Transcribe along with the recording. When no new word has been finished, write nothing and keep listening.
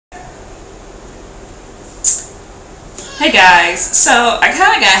Hey guys, so I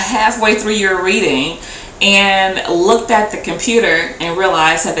kind of got halfway through your reading and looked at the computer and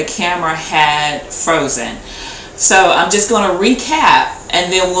realized that the camera had frozen. So I'm just going to recap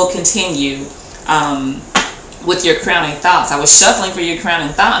and then we'll continue with your crowning thoughts. I was shuffling for your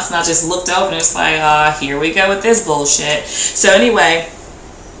crowning thoughts and I just looked over and it's like, here we go with this bullshit. So anyway,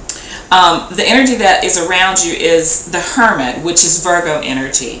 the energy that is around you is the Hermit, which is Virgo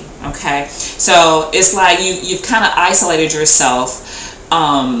energy. Okay, so it's like you've kind of isolated yourself.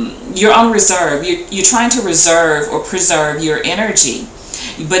 You're on reserve. You're trying to reserve or preserve your energy,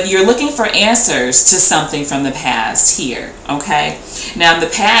 but you're looking for answers to something from the past here. Okay, now in the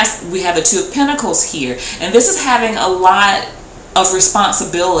past we have the Two of Pentacles here, and this is having a lot of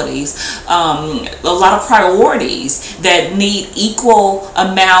responsibilities, a lot of priorities that need equal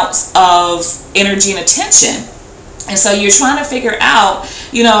amounts of energy and attention. And so you're trying to figure out,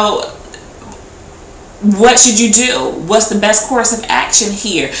 what should you do? What's the best course of action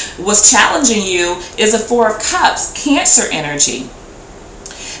here? What's challenging you is a Four of Cups, Cancer energy.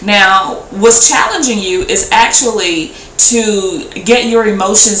 Now, what's challenging you is actually to get your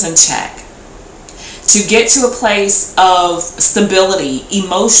emotions in check, to get to a place of stability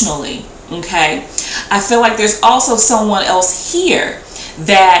emotionally. Okay, I feel like there's also someone else here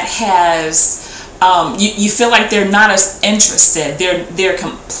that has you feel like they're not as interested, they're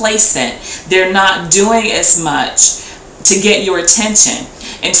complacent, they're not doing as much to get your attention.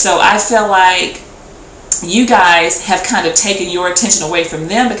 And so I feel like you guys have kind of taken your attention away from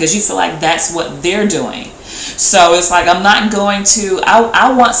them because you feel like that's what they're doing. So it's like, I'm not going to,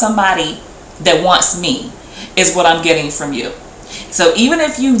 I want somebody that wants me, is what I'm getting from you. So even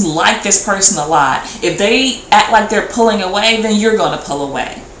if you like this person a lot, if they act like they're pulling away, then you're going to pull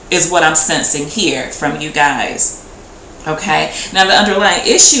away, is what I'm sensing here from you guys. Okay, now the underlying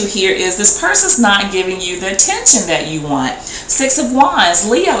issue here is this person's not giving you the attention that you want. Six of Wands,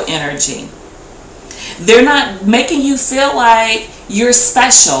 Leo energy. They're not making you feel like you're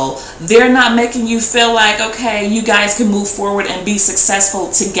special. They're not making you feel like, okay, you guys can move forward and be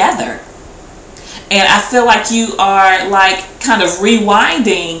successful together. And I feel like you are like kind of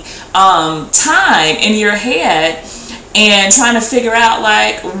rewinding time in your head and trying to figure out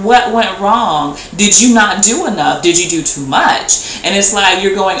like what went wrong. Did you not do enough? Did you do too much? And it's like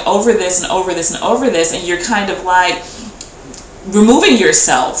you're going over this and over this and over this, and you're kind of like removing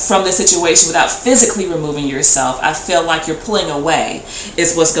yourself from the situation without physically removing yourself. I feel like you're pulling away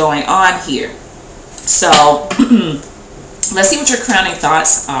is what's going on here. So let's see what your crowning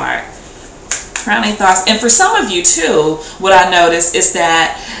thoughts are. Crowning thoughts. And for some of you too, what I noticed is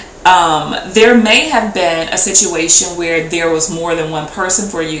that there may have been a situation where there was more than one person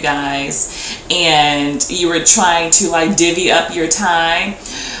for you guys and you were trying to like divvy up your time,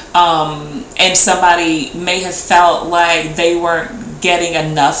 and somebody may have felt like they weren't getting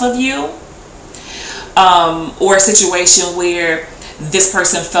enough of you, or a situation where this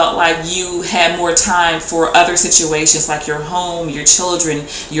person felt like you had more time for other situations like your home, your children,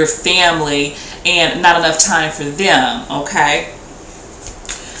 your family, and not enough time for them. Okay,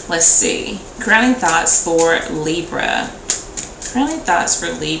 let's see. Crowning thoughts for Libra. Crowning thoughts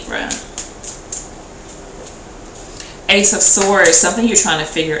for Libra. Ace of Swords, something you're trying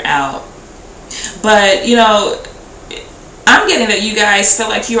to figure out. But, I'm getting that you guys feel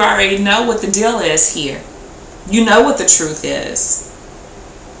like you already know what the deal is here. You know what the truth is.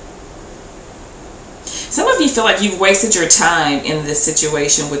 Some of you feel like you've wasted your time in this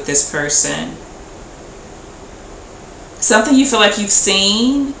situation with this person. Something you feel like you've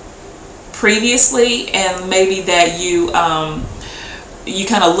seen previously and maybe that you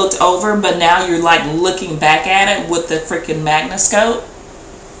kind of looked over, but now you're like looking back at it with the freaking magnascope.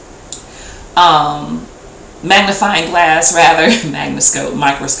 Magnifying glass rather. Magnascope,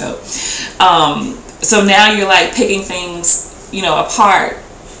 microscope. So now you're like picking things, apart.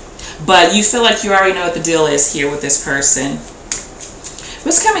 But you feel like you already know what the deal is here with this person.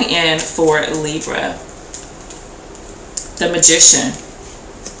 What's coming in for Libra? The Magician.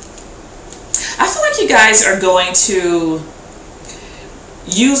 I feel like you guys are going to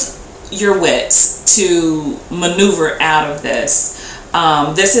use your wits to maneuver out of this.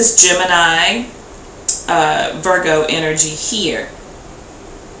 This is Gemini, Virgo energy here.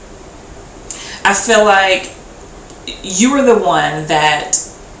 I feel like you are the one that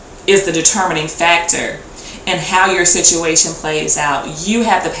is the determining factor in how your situation plays out. You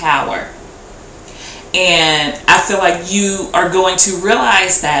have the power. And I feel like you are going to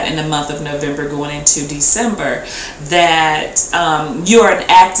realize that in the month of November going into December, that you are an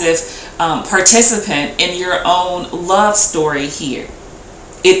active participant in your own love story here.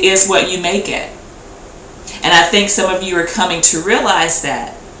 It is what you make it. And I think some of you are coming to realize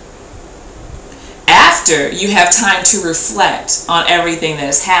that after you have time to reflect on everything that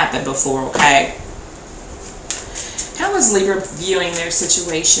has happened before, okay? How is Libra viewing their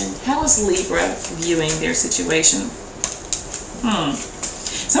situation? How is Libra viewing their situation?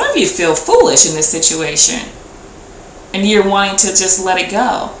 Some of you feel foolish in this situation, and you're wanting to just let it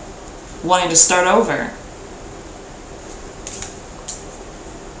go, wanting to start over.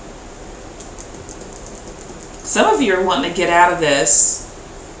 Some of you are wanting to get out of this.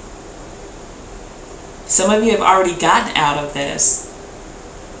 Some of you have already gotten out of this.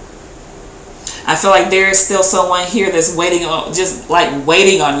 I feel like there is still someone here that's waiting on, just like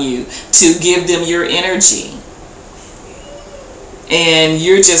waiting on you to give them your energy. And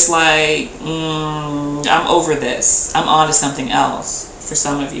you're just like, I'm over this. I'm on to something else for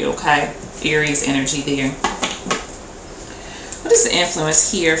some of you, okay? Aries energy there. What is the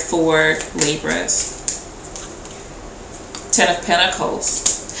influence here for Libras? Ten of Pentacles.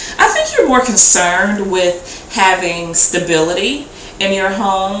 I think you're more concerned with having stability in your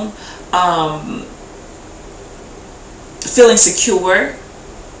home, feeling secure,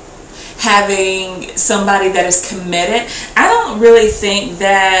 having somebody that is committed. I don't really think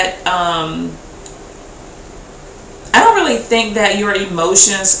that your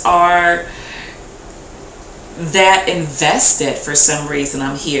emotions are that invested for some reason,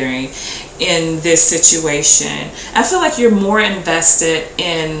 I'm hearing, in this situation. I feel like you're more invested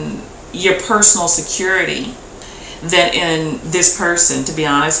in your personal security than in this person, to be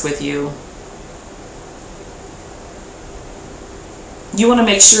honest with you. You want to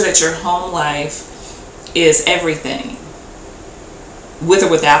make sure that your home life is everything, with or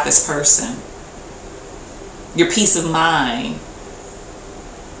without this person. Your peace of mind,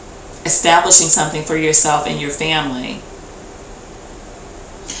 establishing something for yourself and your family.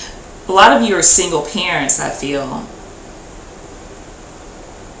 A lot of you are single parents, I feel.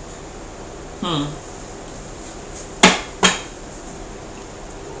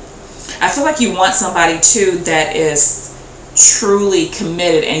 I feel like you want somebody too that is truly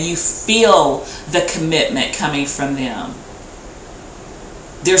committed, and you feel the commitment coming from them.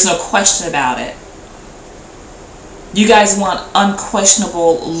 There's no question about it. You guys want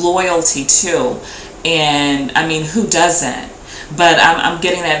unquestionable loyalty too, and I mean, who doesn't? But I'm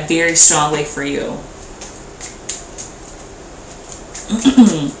getting that very strongly for you.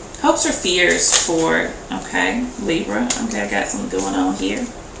 Hopes or fears for, okay, Libra. Okay, I got something going on here.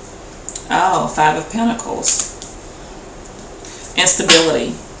 Oh, Five of Pentacles.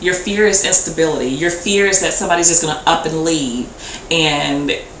 Instability. Your fear is instability. Your fear is that somebody's just going to up and leave,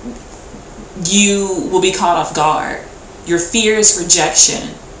 and you will be caught off guard. Your fear is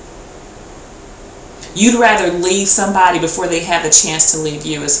rejection. You'd rather leave somebody before they have a chance to leave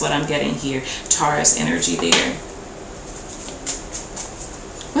you, is what I'm getting here. Taurus energy there.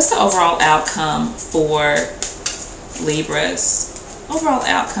 What's the overall outcome for Libras? Overall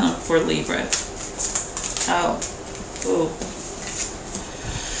outcome for Libra. Oh. Ooh.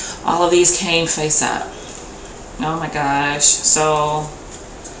 All of these came face up. Oh my gosh. So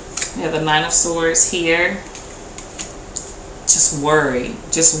we have the Nine of Swords here. Just worry.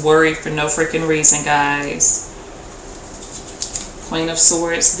 Just worry for no freaking reason, guys. Queen of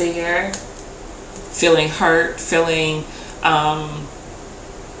Swords there. Feeling hurt. Feeling,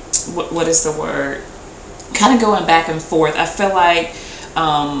 what is the word? Kind of going back and forth. I feel like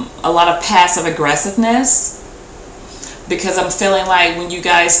a lot of passive aggressiveness. Because I'm feeling like when you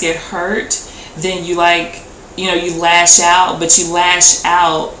guys get hurt, then you like, you know, you lash out. But you lash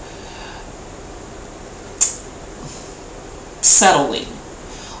out subtly,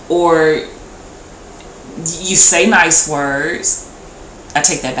 or you say nice words. I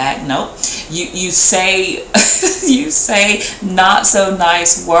take that back. Nope. You say you say not so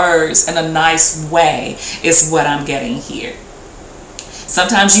nice words in a nice way is what I'm getting here.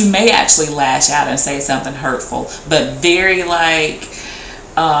 Sometimes you may actually lash out and say something hurtful, but very like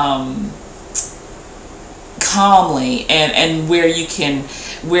calmly, and where you can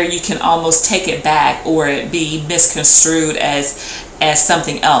almost take it back, or it be misconstrued as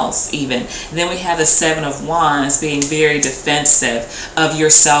something else even. Then we have the Seven of Wands, being very defensive of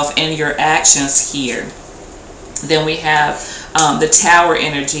yourself and your actions here. Then we have the Tower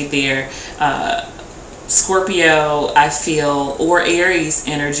energy there. Scorpio, I feel, or Aries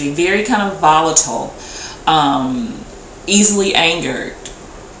energy, very kind of volatile, easily angered.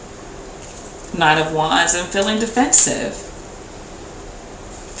 Nine of Wands, and feeling defensive.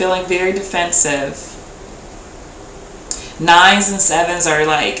 Feeling very defensive. Nines and sevens are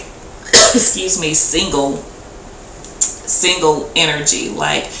like, excuse me, single energy.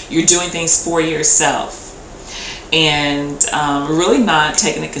 Like you're doing things for yourself. and really not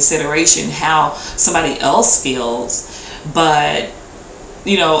taking into consideration how somebody else feels, but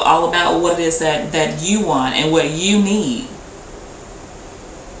all about what it is that you want and what you need.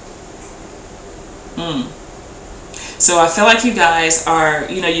 So I feel like you guys are,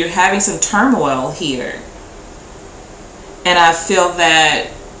 you're having some turmoil here. And I feel that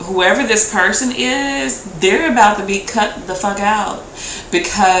whoever this person is, they're about to be cut the fuck out.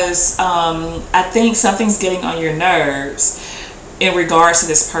 Because I think something's getting on your nerves in regards to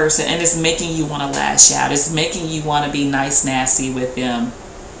this person, and it's making you want to lash out. It's making you want to be nice nasty with them.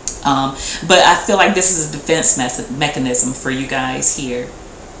 But I feel like this is a defense mechanism for you guys here.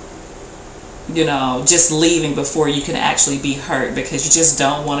 Just leaving before you can actually be hurt, because you just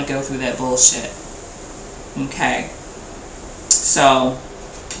don't want to go through that bullshit. Okay. So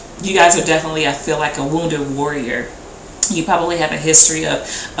you guys are definitely, I feel like, a wounded warrior. You probably have a history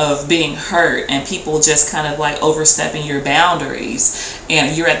of being hurt and people just kind of like overstepping your boundaries,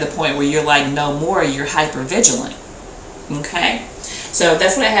 and you're at the point where you're like, no more, you're hyper vigilant. Okay. So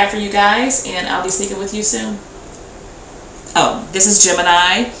that's what I have for you guys, and I'll be speaking with you soon. Oh, this is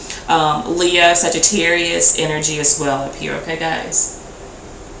Gemini, Leo, Sagittarius energy as well up here. Okay, guys?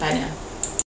 Bye now.